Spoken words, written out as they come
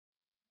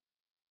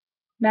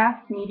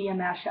Mass Media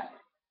Mashup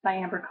by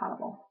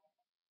Koneval.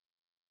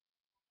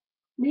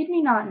 Lead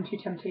me not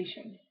into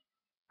temptation.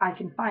 I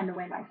can find the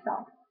way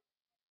myself.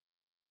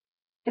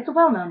 It's a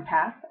well-known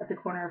path at the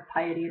corner of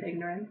piety and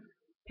ignorance,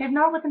 paved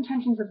not with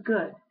intentions of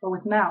good, but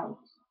with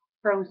mouths,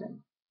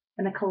 frozen,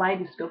 and a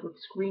kaleidoscope of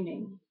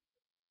screaming.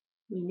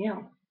 We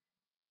knew.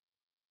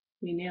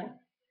 We knew.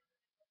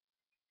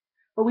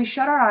 But we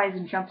shut our eyes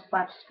and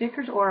jump-slapped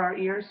speakers o'er our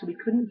ears so we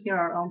couldn't hear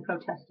our own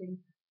protesting,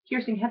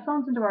 piercing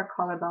headphones into our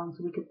collarbones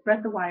so we could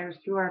thread the wires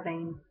through our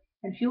veins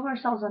and fuel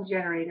ourselves on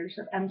generators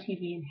of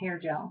MTV and hair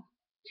gel,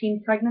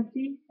 teen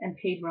pregnancy and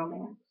paid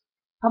romance.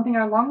 Pumping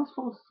our lungs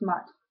full of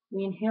smut,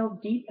 we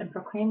inhaled deep and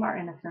proclaimed our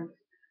innocence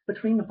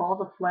between the balls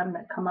of phlegm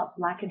that come up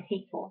black and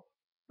hateful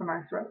from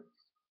our throats.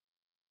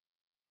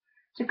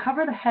 To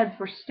cover the heads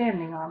we're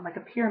standing on like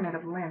a pyramid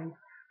of limbs,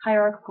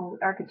 hierarchical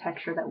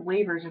architecture that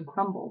wavers and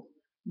crumbles,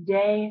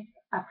 day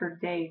after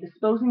day,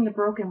 disposing the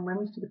broken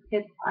limbs to the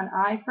pits, an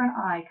eye for an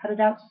eye, cut it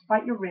out to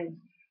spite your ribs,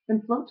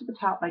 then float to the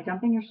top by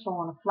dumping your soul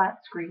on a flat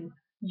screen,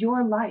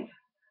 your life,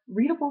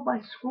 readable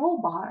by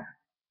scroll bar.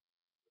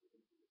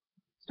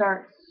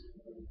 Starts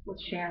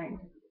with sharing.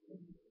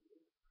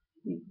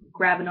 You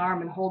grab an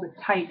arm and hold it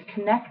tight,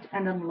 connect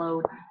and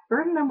unload,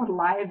 burden them with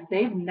lives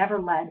they've never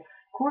led,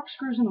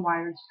 corkscrews and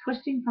wires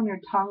twisting from your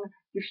tongue,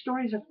 your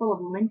stories are full of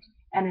lint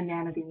and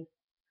inanity,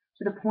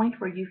 to the point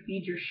where you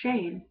feed your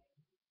shade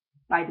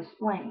by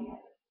displaying it.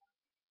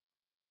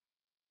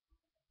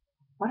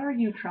 What are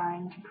you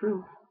trying to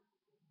prove?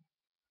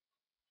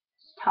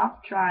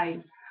 Stop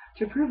trying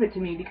to prove it to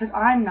me, because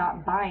I'm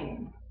not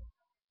buying.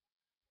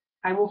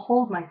 I will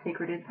hold my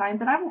sacred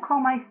signs and I will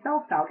call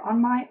myself out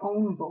on my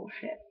own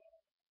bullshit.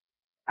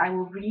 I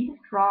will read,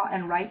 draw,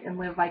 and write and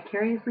live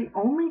vicariously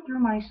only through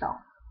myself.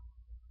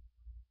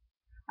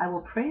 I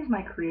will praise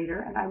my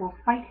Creator and I will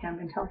fight him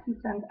until he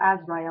sends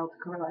Azrael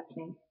to collect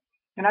me,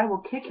 and I will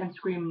kick and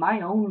scream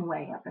my own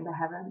way up into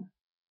heaven.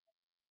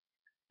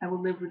 I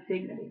will live with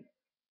dignity.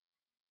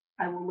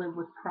 I will live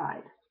with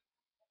pride.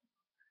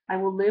 I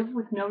will live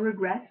with no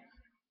regrets,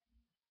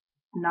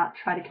 and not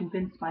try to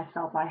convince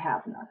myself I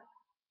have none.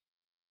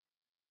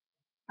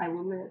 I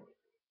will live.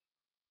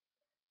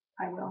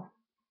 I will.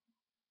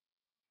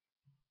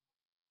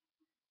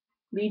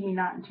 Lead me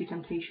not into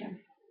temptation.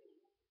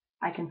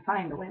 I can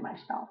find the way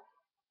myself.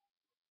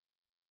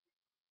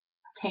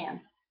 I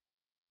can,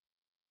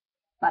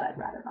 but I'd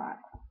rather not.